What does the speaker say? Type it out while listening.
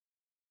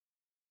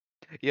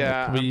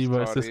Yeah, I'm We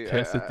versus sorry.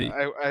 Cassidy.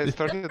 I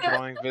started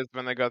drawing this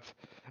when I got.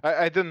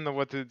 I didn't know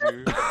what to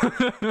do,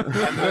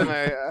 and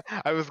then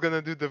I was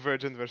gonna do the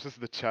Virgin versus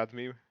the Chad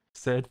meme.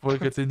 Sad boy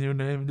gets a new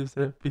name this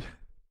happy.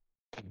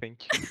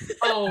 Thank you.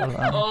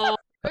 Oh.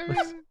 I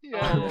mean,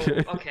 yeah.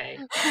 Okay. Okay.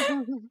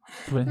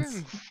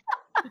 Twins.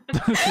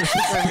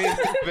 I mean,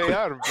 they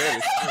are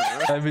very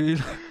similar. I mean,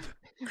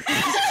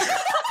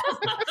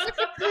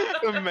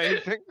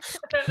 Amazing.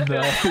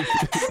 nice.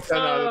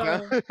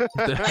 I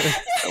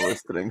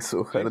was trying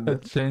so hard. I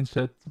changed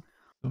that.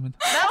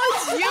 That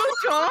was you,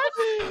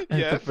 George. And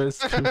Yes. the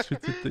best choose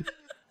with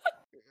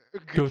the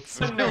good.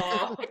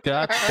 No.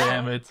 God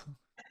damn it.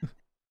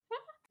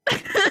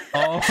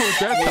 Oh,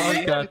 that's how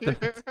I got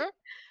that.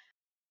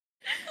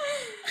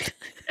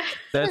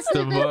 That's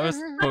the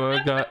worst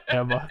burger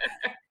ever.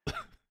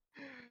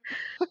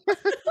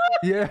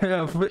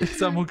 Yeah,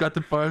 someone got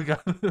the burger.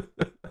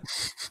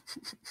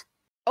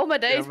 Oh my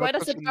days, Yeah, why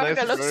that's does the such a nice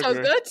burger look so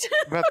burger. good?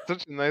 That's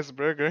such a nice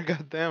burger.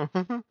 Goddamn.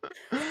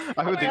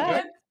 I would eat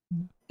that.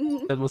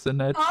 That was a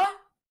net.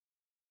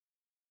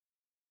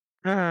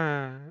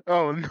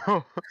 Oh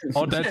no.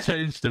 Oh, that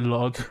changed a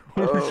lot.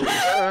 Oh,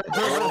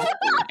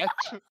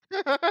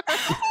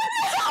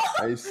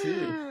 I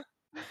see.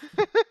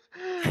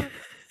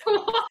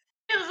 What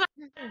is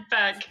that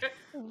back?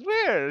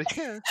 Where?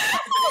 Yeah.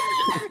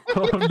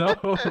 Oh no.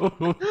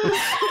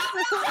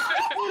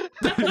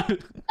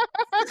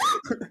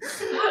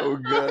 Oh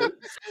god.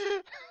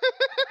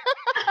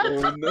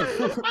 Oh no.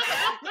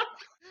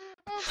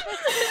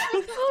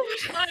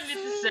 I need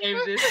to save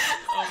this.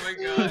 Oh my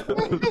god.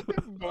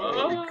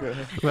 Oh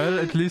god. Well,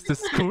 at least the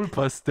school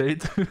bus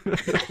stayed.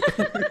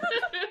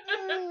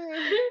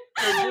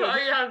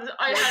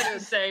 I had to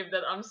save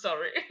that. I'm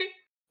sorry.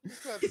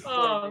 That's so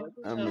Oh.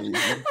 good.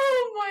 Amazing.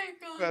 Oh my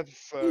god. That's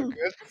so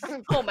good.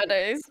 Oh my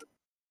days.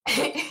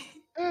 I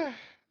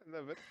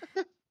love it.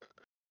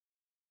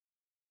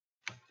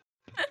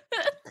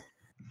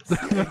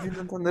 I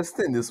didn't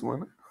understand this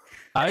one.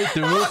 I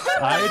do.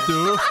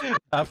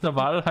 After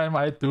Valheim,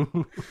 I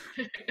do.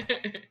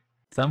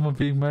 Someone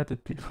being mad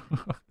at people.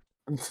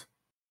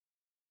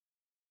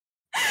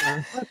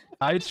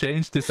 I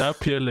changed this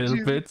up here a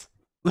little bit.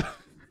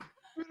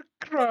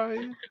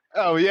 Cry.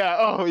 Oh yeah.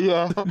 Oh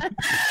yeah.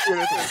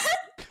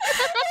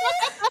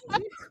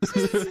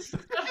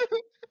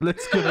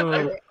 Let's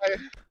go.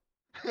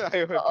 I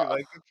hope you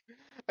like it.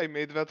 I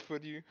made that for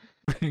you.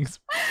 Thanks,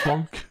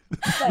 Bonk.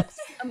 That's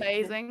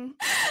amazing.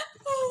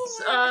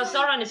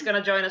 Soren is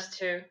gonna join us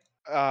too.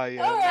 Ah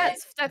yeah.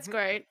 That's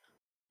great.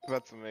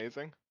 That's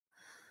amazing.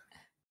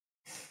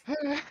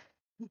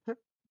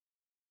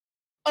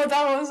 Oh,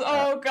 that was.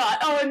 Oh god.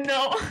 Oh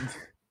no.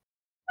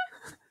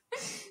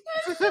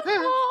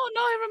 Oh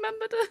no, I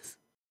remember this.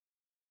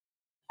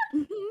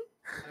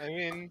 I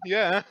mean,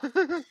 yeah.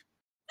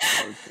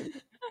 Okay.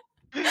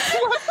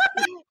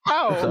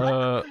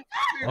 How?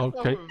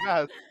 Okay.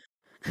 That?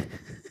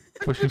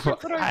 Pushing for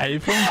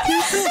iPhone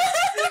people.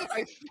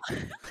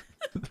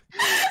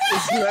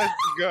 Let's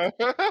go.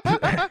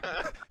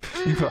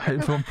 Pushing for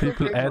iPhone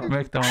people at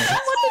McDonald's.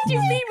 What did you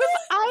mean with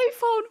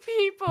iPhone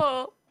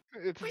people?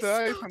 It's the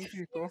iPhone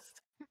people.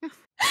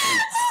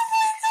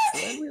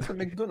 Why we at the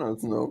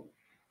McDonald's now?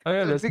 Oh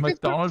yeah, there's Because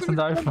McDonald's and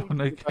there's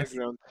iPhone, I guess.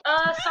 background.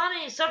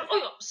 Sunny, Soren.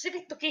 Oh,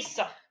 Sivitto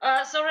Kissa.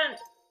 Soren.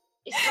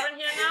 Is Soren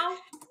here now?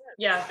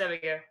 Yeah, there we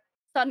go.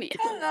 Sunny.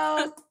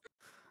 Hello.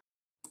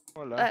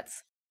 Hola.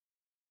 That's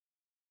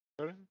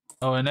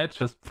Oh, and I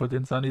just put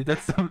in Sunny.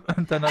 That's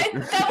and then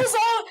That was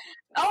all.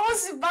 I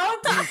was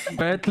about to.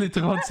 badly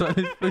drawn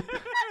Sunny.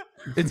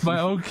 It's my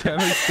own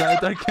character.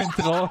 I can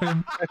draw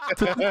him.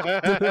 So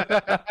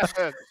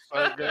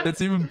good.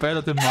 That's even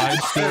better than mine.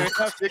 Still.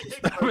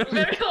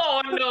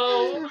 Oh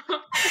no.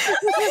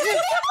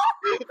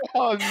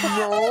 Oh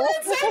no!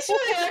 That's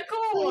actually a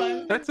cool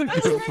one. That's a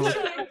good one.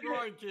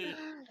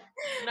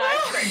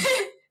 Nice.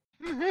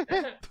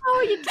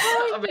 oh, you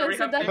I'm told very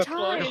us at that happy.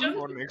 time.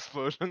 One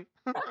explosion.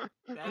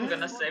 I'm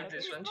gonna save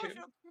this one too.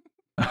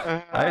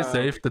 I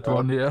saved that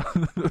one, yeah.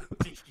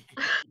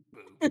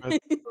 That's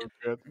so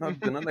good. Not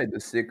gonna lie, the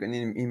second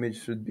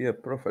image should be a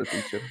profile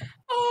picture.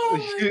 Oh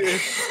my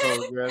It's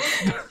so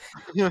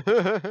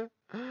good.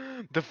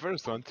 The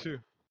first one too.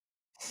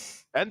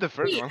 And the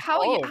first Wait, one. how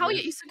all of are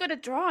it. you so good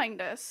at drawing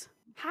this?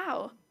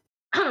 How?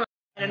 I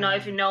don't know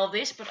if you know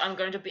this, but I'm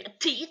going to be a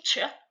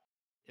teacher.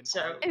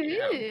 So,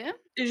 Ooh.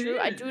 True,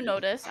 I do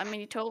know this. I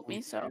mean, you told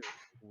me so.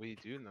 We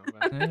do know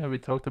that. Yeah, we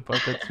talked about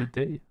that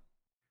today.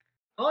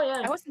 Oh I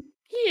yeah. wasn't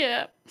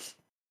here.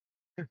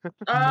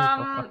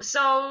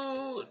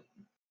 So,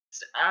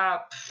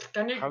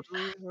 can you? How do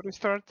we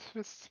restart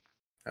this?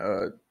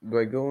 Do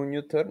I go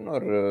new turn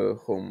or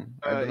home?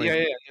 I don't know Yeah,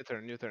 if- yeah,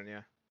 new turn,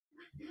 yeah.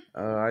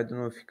 I don't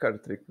know if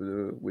Gartic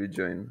will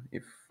join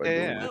if I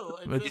Yeah,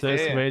 don't. It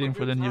says Yeah. waiting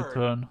for the new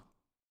turn.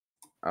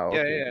 Ah, Yeah,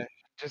 okay. yeah.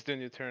 Just do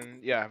new turn.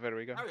 Yeah, there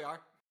we go. There we are.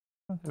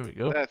 Oh, there we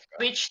go. That's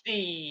Switch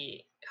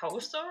the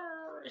host,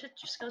 or is it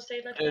just gonna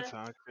stay like it's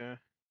that? not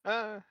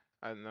yeah.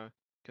 I don't know.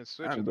 Can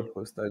switch I'm it. the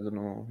host. I don't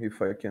know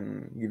if I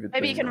can give it.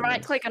 Maybe to you can anyone right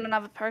else. click on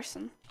another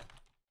person.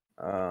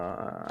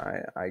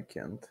 I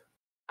can't.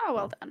 Oh,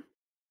 well then.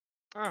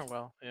 Oh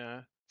well,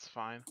 yeah, it's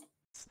fine.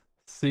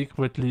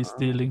 Secretly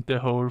stealing the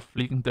whole,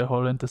 fleeing the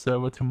whole entire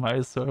server to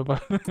my server.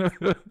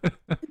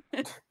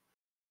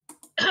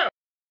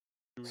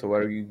 So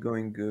are you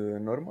going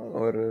normal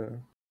or?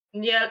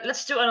 Yeah,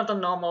 let's do another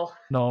normal.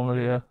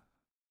 Normally, yeah.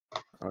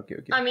 Okay,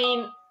 okay. I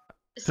mean,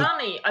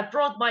 Sunny, I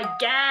brought my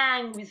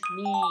gang with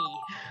me.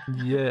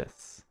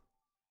 Yes.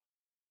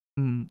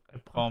 I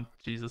prompt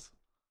Jesus.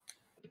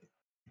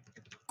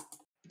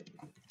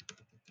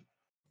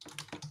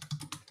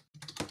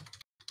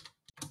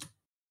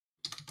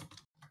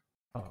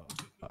 Oh,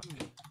 fuck.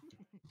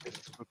 This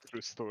is a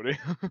true story.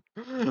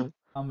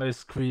 I'm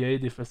as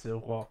creative as a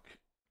rock.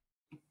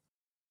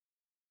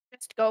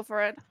 Just go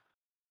for it.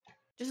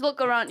 Just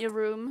look around your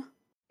room.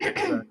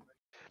 Exactly.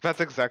 That's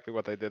exactly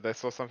what I did. I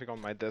saw something on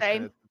my desk and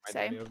Same, it reminded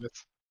same. me of it.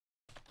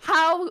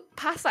 How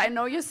past I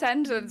know your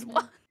sentence?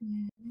 What?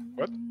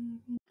 What?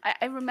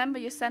 I remember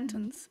your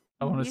sentence.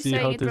 I want to You see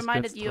saying how it this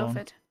reminded gets you of drawn.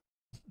 it.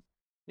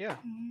 Yeah.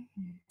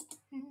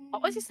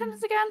 What was your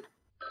sentence again?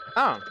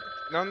 Ah,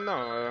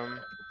 no.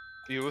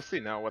 You will see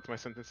now what my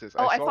sentence is.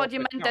 Oh, I saw thought you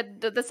like, meant no.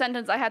 that the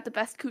sentence I had the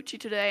best coochie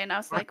today, and I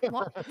was like,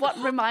 what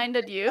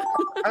reminded you?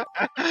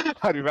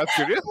 Are you that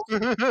curious?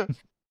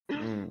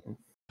 Mm.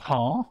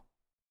 Huh?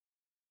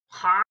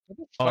 Huh?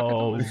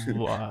 Oh,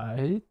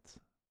 right.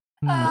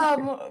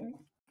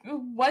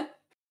 What?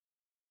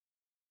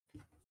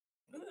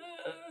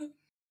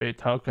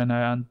 Wait, how can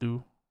I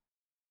undo?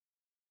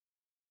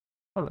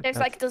 Oh, like There's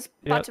that. like this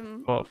Yeah,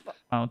 bottom. oh,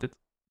 found it.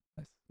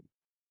 Nice.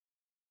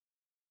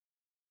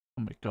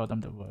 Oh my god, I'm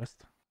the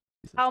worst.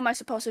 Jesus. How am I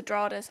supposed to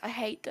draw this? I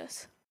hate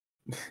this.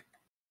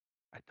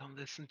 I don't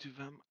listen to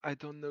them. I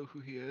don't know who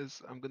he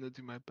is. I'm gonna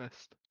do my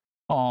best.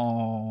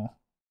 Oh,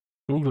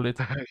 Google it.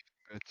 Got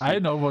I you.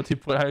 know what he.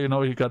 I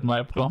know he got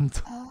my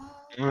prompt.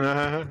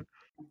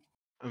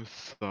 I'm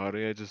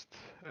sorry.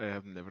 I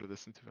have never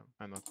listened to them.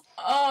 I'm not.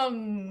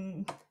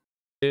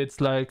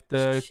 It's like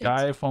the Shit.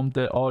 guy from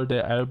all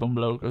the album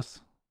logos.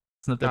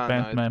 It's not a No,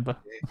 band it's member.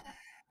 okay.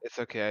 It's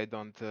okay. I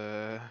don't.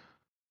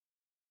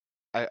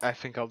 I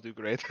think I'll do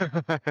great.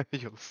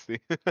 You'll see.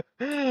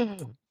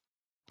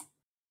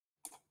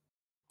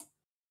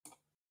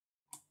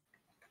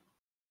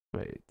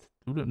 Wait,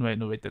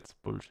 wait, that's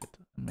bullshit.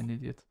 I'm an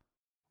idiot.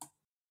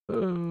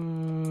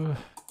 I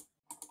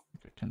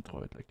can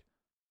draw it like.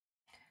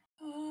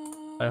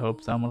 I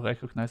hope someone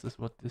recognizes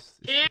what this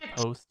is Shit.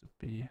 supposed to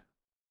be.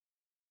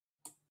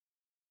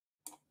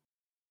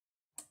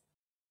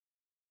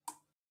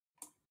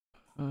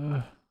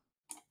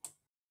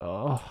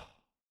 Oh,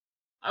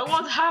 I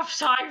won't have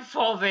time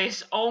for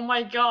this. Oh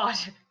my god.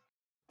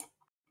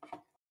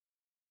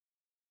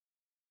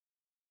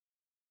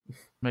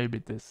 maybe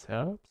this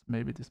helps.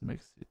 Maybe this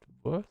makes it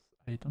worse.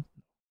 I don't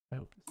know. I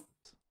hope this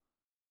helps.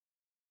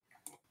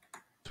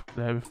 To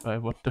clarify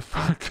what the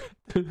fuck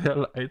the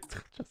hell I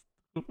just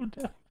do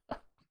there.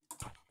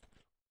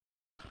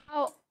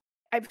 Oh,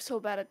 I'm so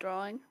bad at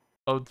drawing.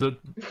 Oh,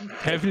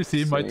 have you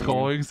seen my Same.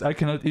 drawings? I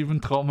cannot even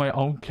draw my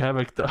own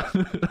character.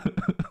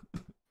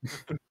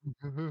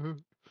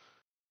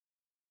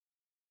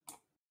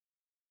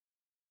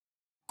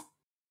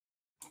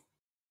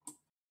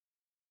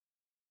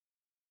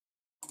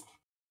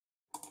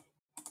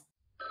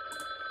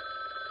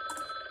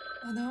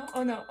 Oh no,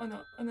 oh no, oh no,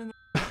 oh no, no.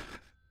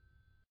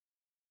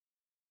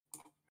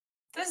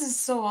 This is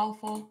so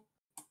awful.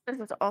 This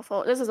is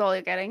awful. This is all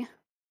you're getting.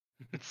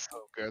 It's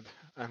so good.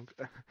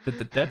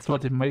 That's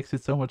what it makes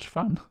it so much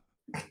fun.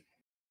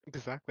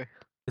 Exactly.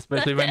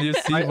 Especially when you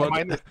see what,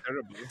 Mine is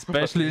terrible.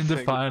 especially in the Saying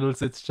it.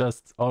 finals, it's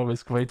just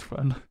always great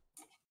fun.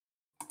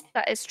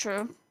 That is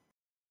true.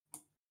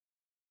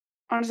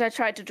 Honestly, I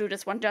tried to do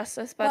this one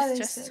justice, but What it's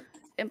is just it?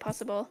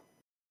 impossible.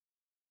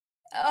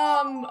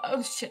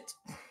 Oh shit.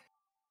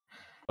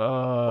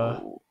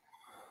 Oh.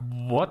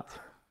 What?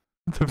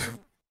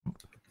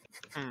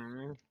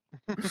 Hmm.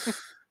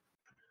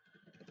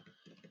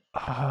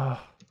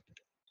 Ah,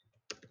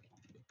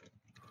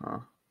 Huh.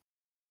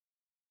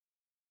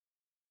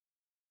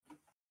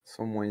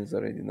 Someone is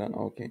already done.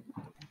 Okay.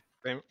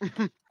 Same.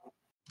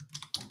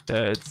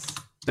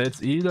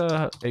 that's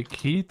either a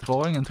key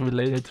drawing and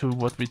related to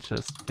what we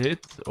just did,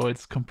 or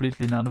it's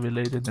completely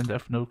non-related and I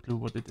have no clue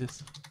what it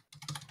is.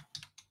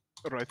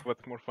 Right,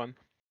 what's more fun?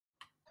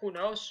 Who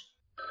knows?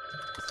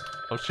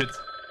 Oh shit!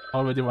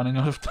 Already running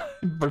out of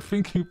time by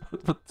thinking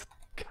about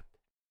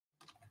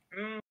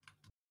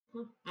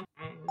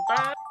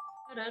what.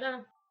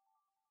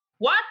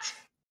 What?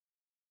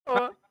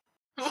 Or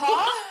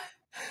Huh?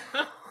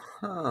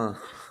 Huh.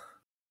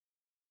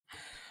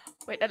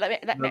 wait, let me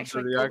That's the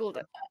actually reaction.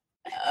 Google it.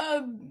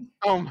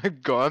 Oh my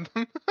god.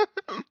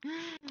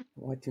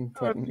 What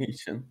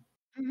incarnation?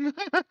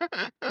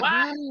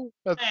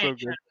 That's so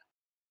good.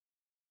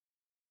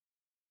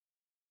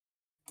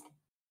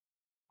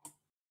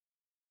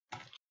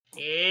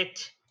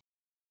 It.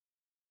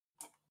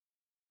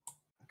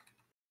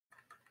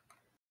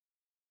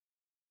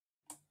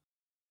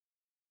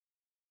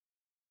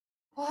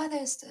 What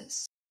is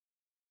this?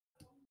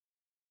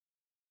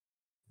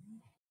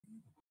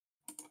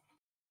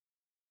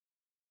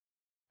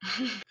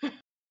 I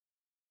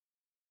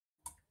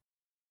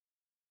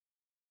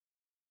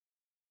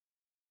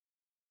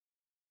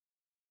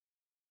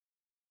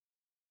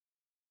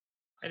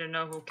don't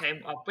know who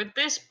came up with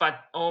this,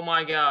 but oh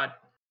my god.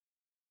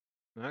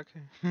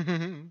 Okay.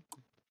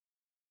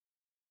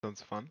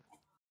 Sounds fun.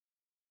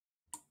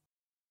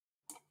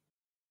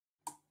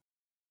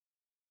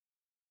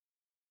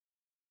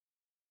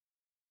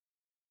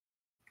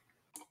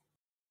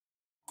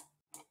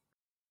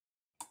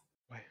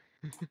 Why?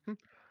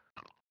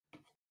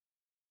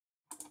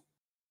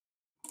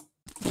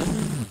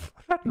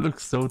 That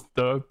looks so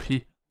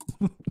derpy.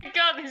 Oh my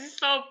god, this is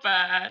so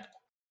bad.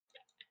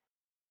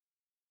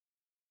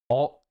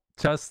 Or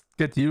just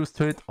get used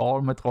to it.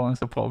 All my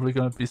drawings are probably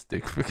gonna be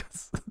stick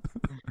figures.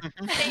 I'm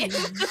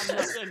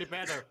not any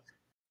better.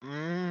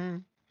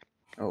 Mm.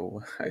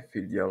 Oh, I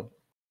feel yell.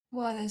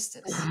 What is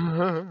this?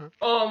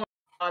 Oh my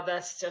god,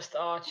 that's just,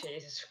 oh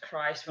Jesus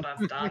Christ, what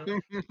I've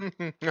done.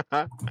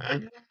 I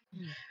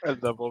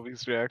love all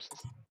these reactions.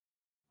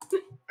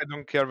 I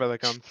don't care that I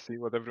can't see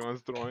what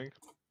everyone's drawing.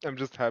 I'm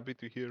just happy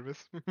to hear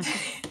this.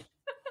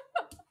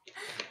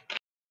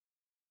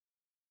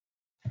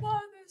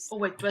 What is Oh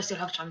wait, do I still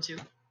have time to?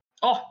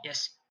 Oh,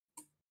 yes.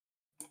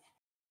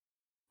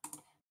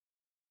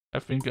 I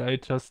think I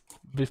just,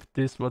 with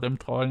this, what I'm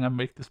drawing, I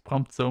make this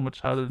prompt so much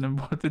harder than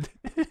what it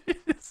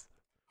is.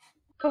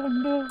 Oh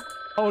no.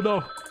 Oh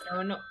no.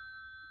 No, no.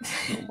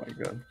 Oh my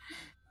god.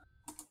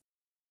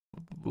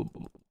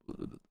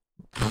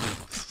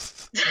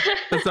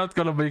 That's not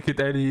gonna make it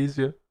any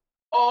easier.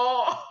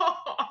 Oh!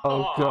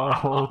 Oh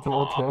god,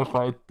 what have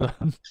I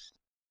done?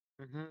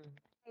 Mhm.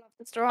 I love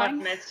this I've drawing.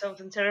 made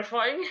something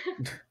terrifying.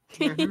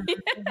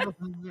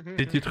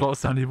 Did you draw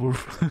Sunny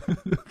Wolf?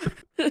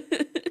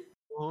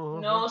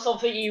 No,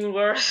 something even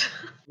worse.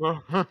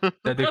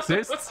 That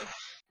exists?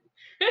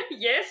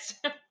 Yes.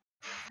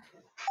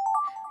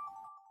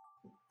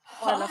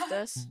 Oh, I love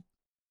this.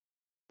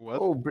 What?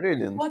 Oh,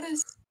 brilliant. What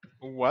is?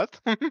 What?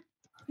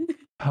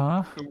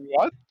 Huh?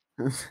 What?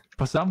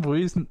 For some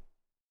reason,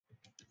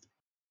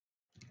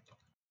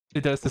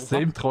 it has the What?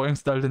 same drawing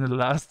style than the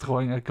last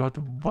drawing I got.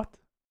 What?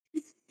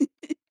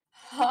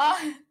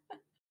 Huh?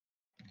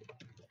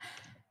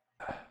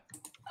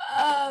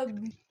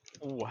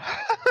 What?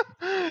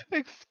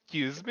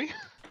 Excuse me?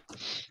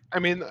 I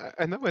mean,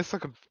 I know I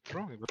suck at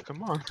drawing, but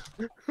come on.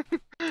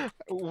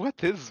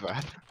 What is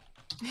that?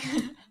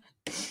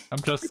 I'm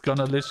just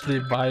gonna literally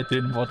write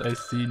in what I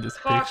see in this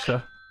Fuck.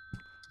 picture.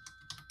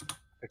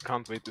 I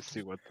can't wait to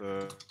see what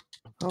the...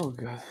 Oh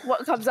god.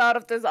 What comes out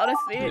of this,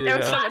 honestly? There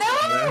was Yeah. so much-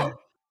 No!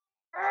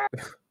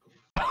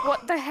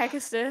 What the heck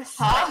is this?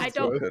 Huh? I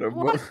don't.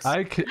 Terrible. What?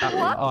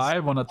 I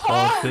wanna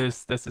draw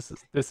this. This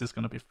is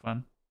gonna be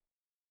fun.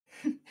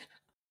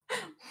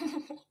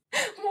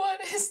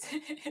 What is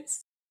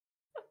this?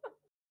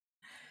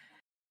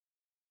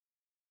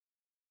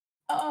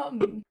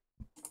 Oh,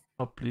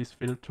 please,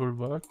 fill tool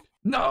work.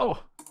 No!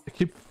 I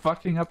keep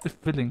fucking up the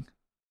filling.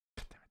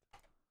 God damn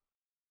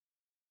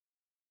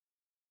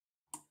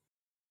it.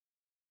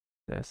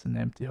 There's an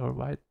empty hole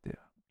right there.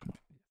 Come on.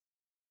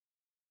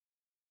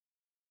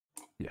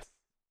 Yes.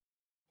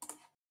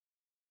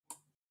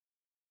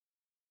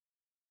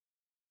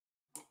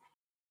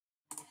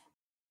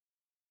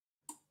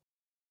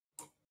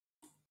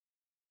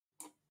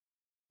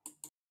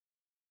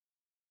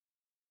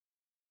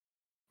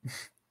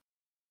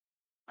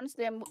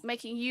 Honestly, I'm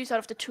making use out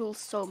of the tools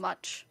so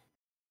much.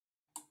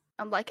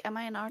 I'm like, am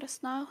I an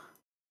artist now?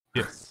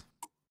 Yes.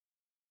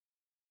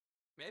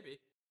 Maybe.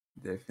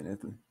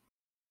 Definitely.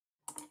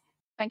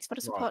 Thanks for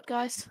the support,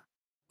 guys.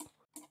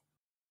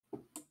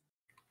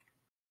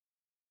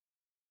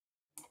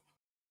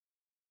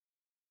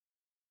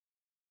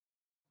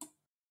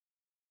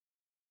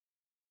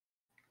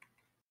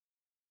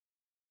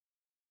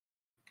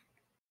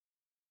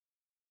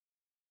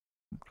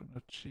 I'm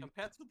gonna cheat.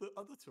 Compared to the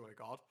other two I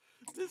got,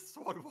 this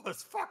one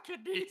was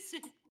fucking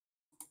easy.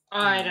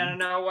 I don't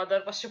know what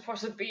that was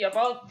supposed to be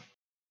about.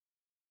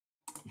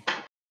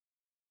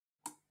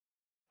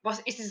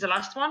 Is this the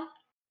last one?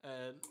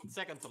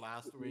 Second to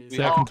last.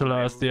 Second to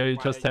last, yeah, you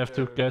just have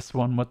to guess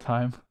one more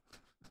time.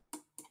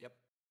 Yep.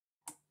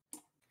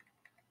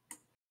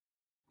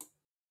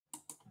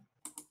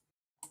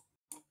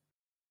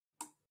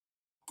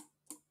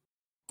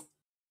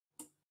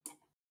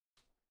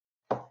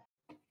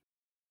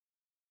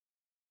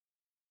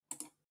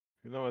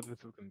 You know what? This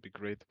is gonna be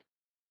great.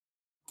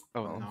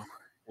 Oh, Oh. no.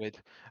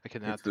 Wait, I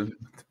can add... It will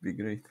be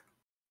great.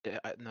 Yeah,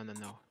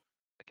 no.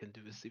 I can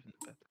do this even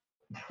better.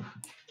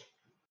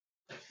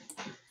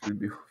 It will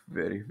be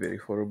very, very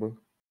horrible.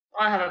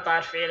 I have a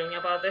bad feeling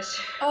about this.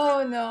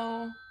 Oh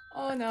no.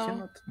 Oh I no.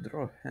 cannot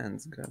draw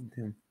hands,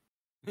 goddamn.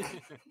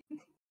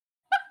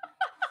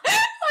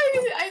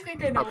 I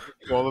think I know.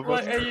 All of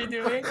What us. are you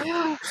doing?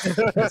 Who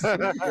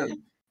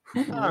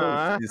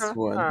wrote this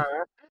one?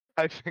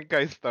 I think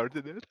I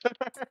started it.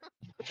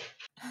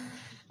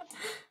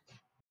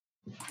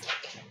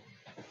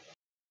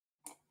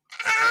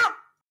 I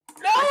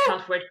No!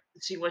 can't wait to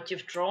see what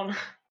you've drawn.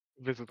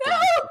 This is No! gonna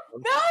be so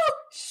fun. No!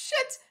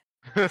 Shit!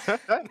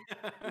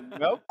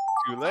 Well,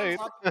 too late.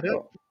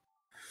 Oh,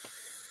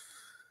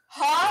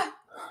 Huh?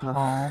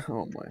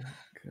 oh my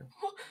god.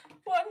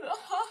 What?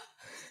 Huh?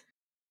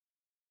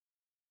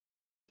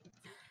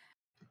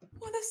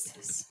 What is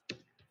this?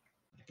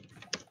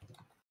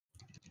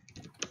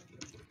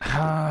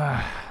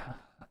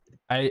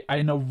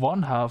 I know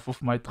one half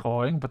of my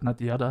drawing, but not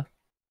the other.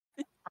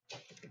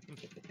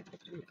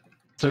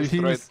 So Just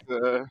write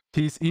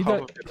he's half either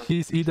of it.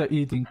 he's either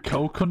eating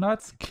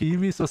coconuts,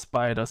 kiwis, or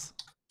spiders.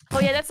 Oh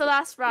yeah, that's the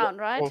last round,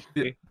 right? all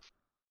three.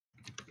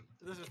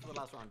 This is the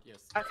last round, yes.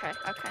 Okay,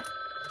 okay.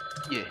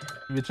 Yeah.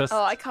 We just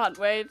Oh, I can't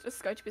wait.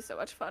 It's going to be so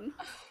much fun.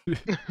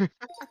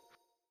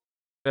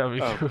 there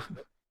we Oh. go.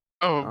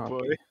 Oh Okay.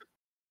 boy.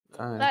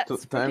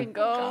 Let's freaking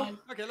go. God.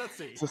 Okay, let's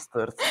see. to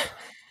start.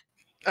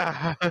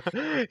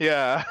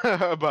 Yeah,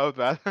 about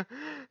that.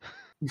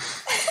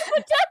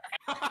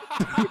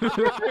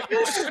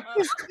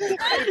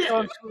 I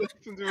can't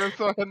listen to him,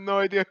 so I had no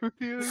idea who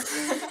he is.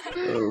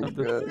 Oh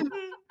god.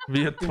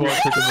 We had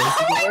tortured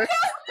him.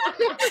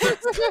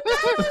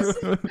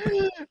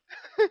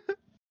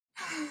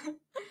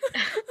 I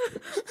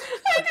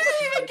didn't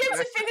even get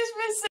to finish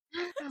my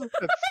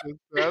That's so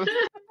sad.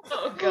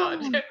 Oh god.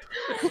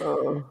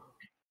 Oh.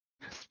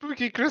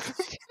 Spooky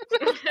Christmas.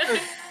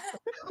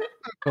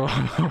 Oh, I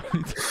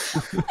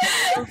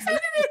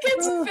didn't get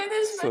to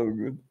finish my. So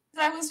good.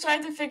 I was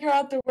trying to figure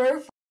out the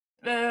word for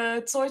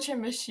the torture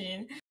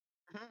machine.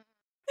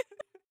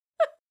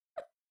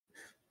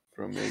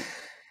 From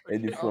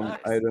Eddie from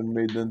Iron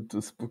Maiden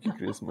to Spooky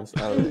Christmas.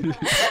 Alright.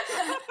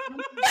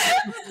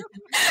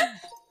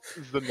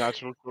 It's the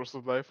natural course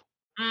of life.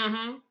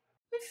 Mm-hmm.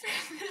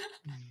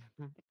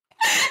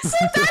 So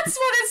that's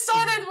what it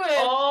started with.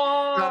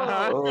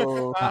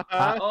 Oh.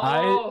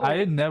 Oh.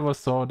 I never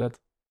saw that.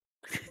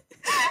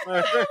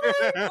 Oh,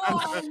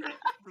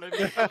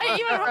 I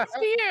even wrote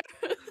here.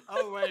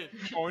 Oh, wait.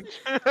 Point.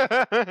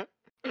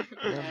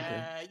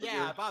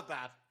 Yeah, about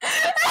that.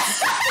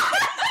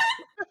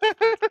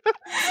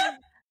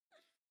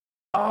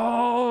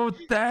 Oh,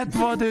 that's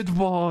what it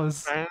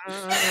was.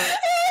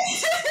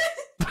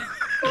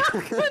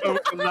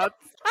 Coconut.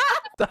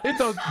 I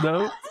don't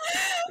know.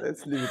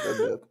 Let's leave it at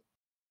that.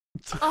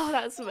 Oh,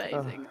 that's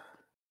amazing.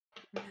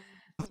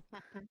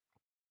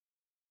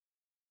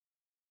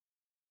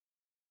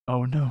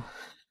 Oh no.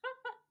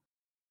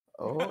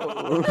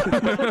 Oh.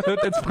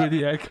 That's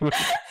pretty accurate.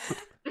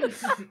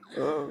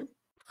 Oh.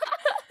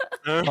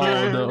 Oh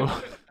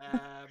no.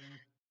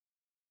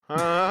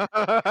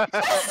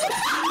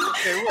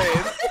 Okay,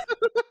 wait.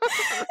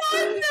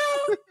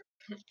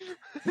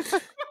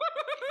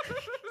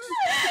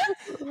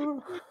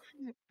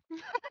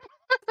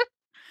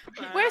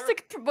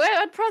 Where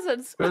are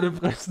presents? Where the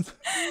present?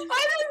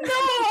 I didn't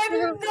know how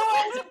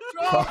to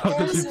draw How did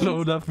you persons.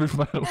 blow it up with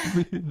my own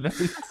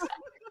nice.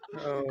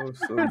 Oh,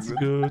 so That's good.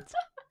 good.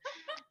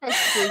 That's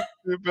so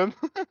stupid.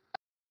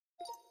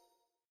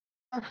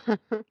 I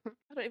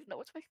don't even know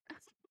what to make.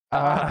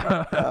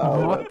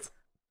 What?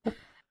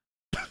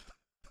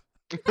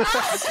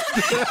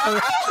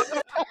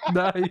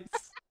 Nice.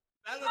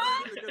 That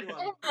was a good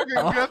one.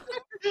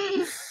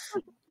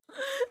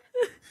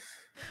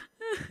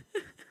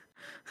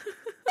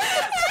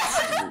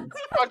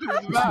 Fucking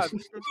good. What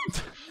is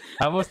that?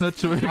 I was not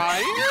sure.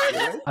 Mine?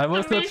 I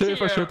was not sure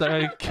if I should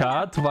a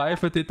card,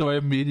 wife it or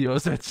a meteor.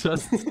 So it's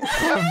just a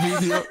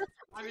meteor.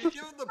 I mean,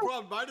 given the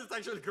prompt, mine is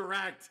actually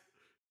correct.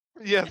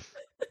 Yes.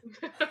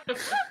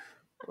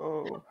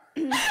 Oh.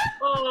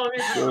 Oh,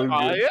 this is So good.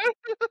 Fire?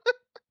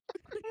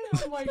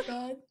 Oh my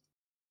god.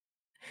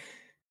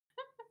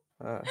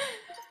 Ah.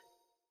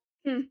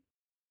 Hmm.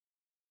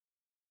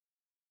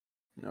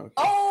 Okay.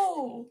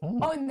 Oh! Oh.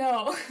 Oh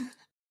no.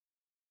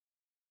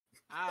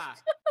 Ah,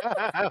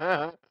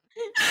 That's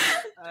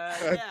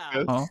yeah.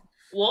 good. Oh.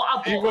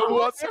 what a Evil ball.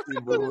 water?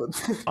 Evil one.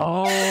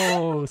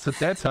 Oh, so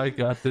that's how I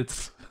got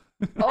it.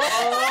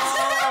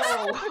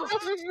 Oh.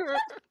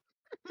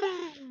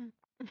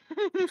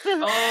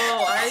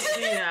 Oh, I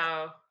see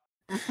now.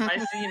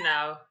 I see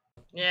now.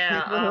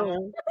 Yeah.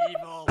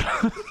 Evil.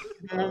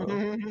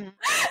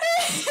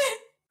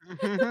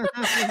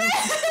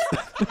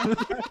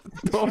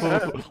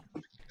 Oh,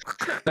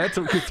 that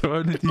took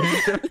eternity.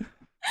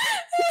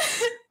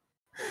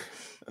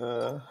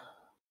 Uh,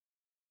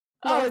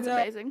 Oh, Oh, that's no.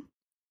 amazing.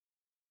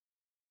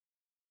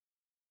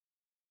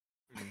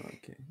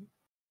 okay.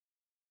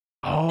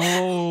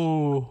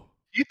 Oh.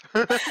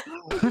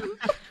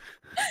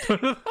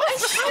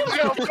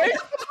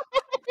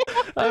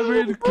 I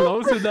mean,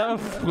 close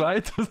enough,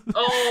 right?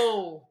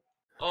 Oh.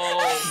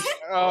 Oh.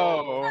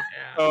 Oh.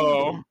 Yeah.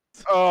 Oh.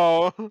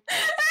 Oh.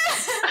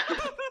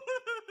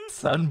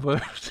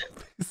 Sunburn.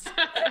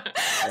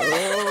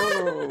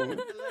 Oh.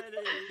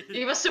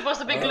 He was supposed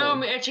to be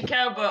gloomy, edgy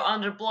cowboy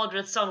under blood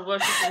red sun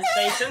worshipping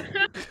Satan.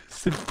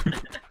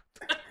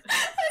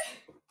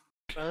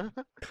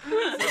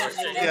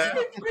 Yeah.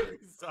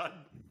 Son.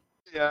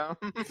 Yeah.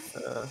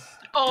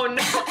 Oh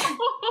no!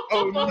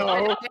 Oh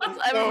no. Yes,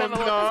 I Oh, remember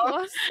no.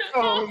 what this was.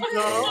 Oh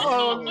no.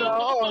 Oh no.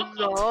 Oh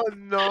no.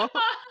 No.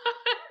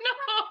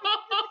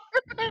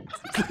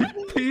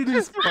 No!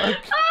 penis bug.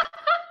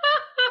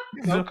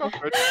 No No.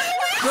 comfort.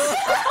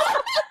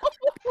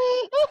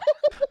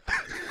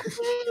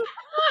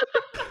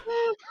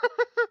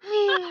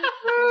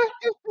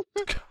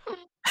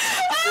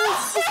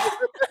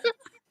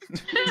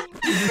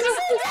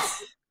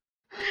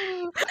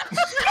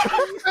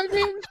 I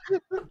mean,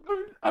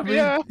 I mean,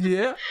 Yeah.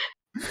 yeah.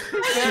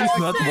 She's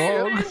not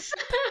wrong. Yes.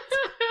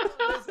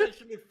 That's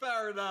actually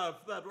fair enough.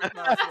 That was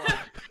nice one.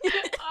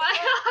 I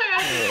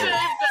have to save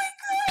that.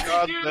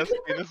 God Dude. bless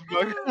penis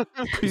bug.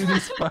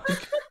 Penis bug.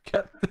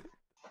 God.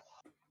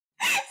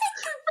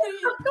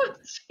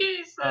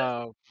 Jesus.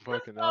 Oh,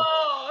 fucking hell.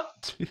 Oh.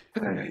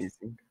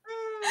 Amazing.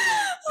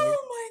 Oh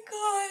my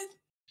god.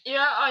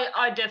 Yeah,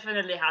 I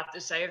definitely had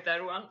to save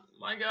that one.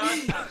 My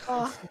god.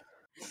 Oh,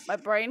 my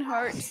brain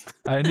hurts.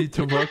 I need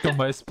to work on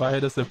my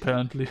spiders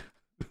apparently.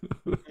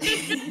 That's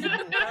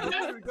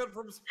we got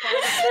from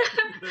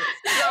Spider.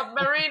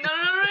 Submarine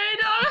on the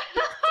radar.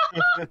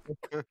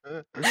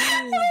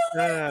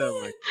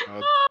 Oh my god.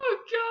 Oh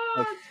god.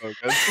 That's so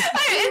good.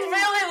 It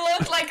really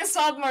looked like a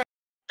submarine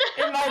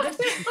in my defense.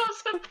 It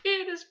was a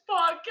penis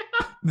bug.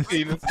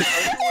 Penis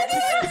There would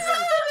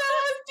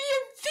be a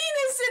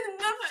penis in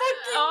the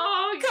fucking Oh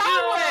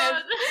cobweb.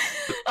 god.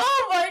 Oh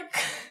my god.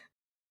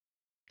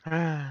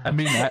 I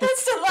mean,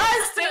 That's the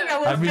last thing I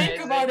will I mean-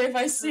 think about if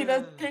I see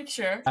that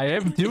picture. I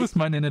haven't used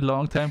mine in a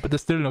long time, but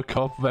there's still no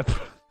cobweb. It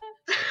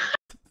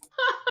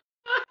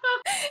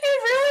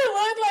really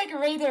looked like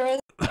radar.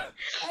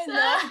 I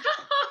know.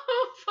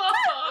 Oh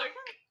fuck.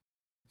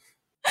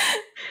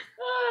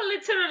 Oh,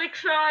 literally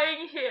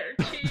crying here.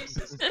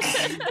 Jesus.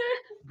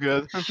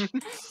 Good.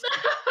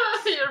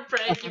 You're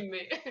breaking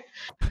me.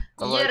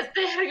 Alright.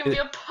 You're tearing me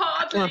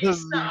apart,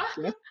 Lisa.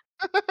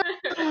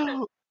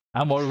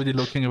 I'm already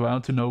looking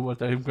around to know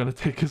what I'm gonna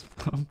take as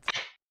prompt.